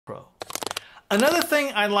Pro. Another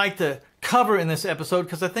thing I'd like to cover in this episode,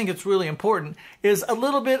 because I think it's really important, is a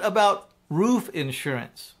little bit about roof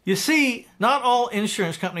insurance. You see, not all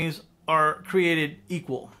insurance companies are created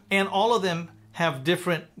equal, and all of them have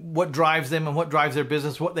different what drives them and what drives their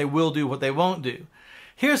business, what they will do, what they won't do.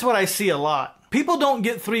 Here's what I see a lot. People don't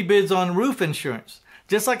get 3 bids on roof insurance.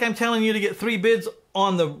 Just like I'm telling you to get 3 bids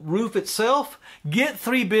on the roof itself, get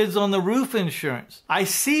 3 bids on the roof insurance. I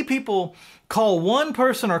see people call one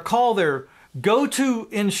person or call their go-to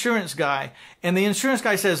insurance guy, and the insurance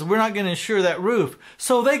guy says, we're not going to insure that roof.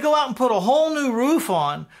 So they go out and put a whole new roof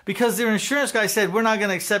on because their insurance guy said, we're not going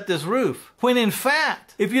to accept this roof. When in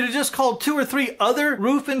fact, if you'd have just called 2 or 3 other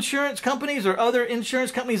roof insurance companies or other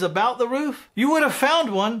insurance companies about the roof, you would have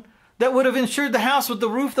found one that would have insured the house with the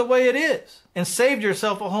roof the way it is and saved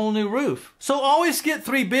yourself a whole new roof. So always get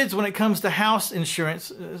 3 bids when it comes to house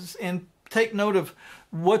insurance, and take note of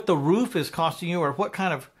what the roof is costing you or what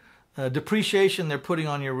kind of depreciation they're putting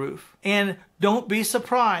on your roof. And don't be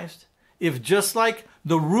surprised if, just like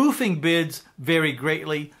the roofing bids vary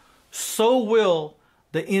greatly, so will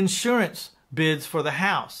the insurance bids for the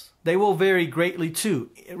house. They will vary greatly too,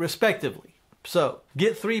 respectively. So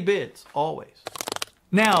get 3 bids always.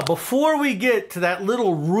 Now, before we get to that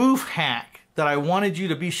little roof hack that I wanted you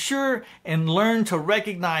to be sure and learn to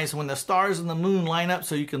recognize when the stars and the moon line up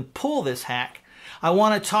so you can pull this hack, I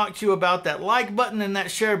want to talk to you about that like button and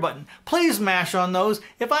that share button. Please mash on those.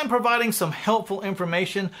 If I'm providing some helpful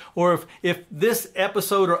information, or if this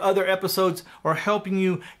episode or other episodes are helping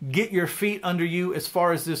you get your feet under you as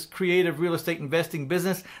far as this creative real estate investing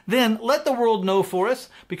business, then let the world know for us,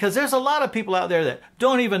 because there's a lot of people out there that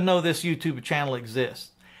don't even know this YouTube channel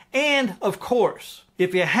exists. And of course,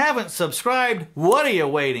 if you haven't subscribed, what are you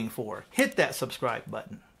waiting for? Hit that subscribe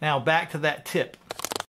button. Now back to that tip.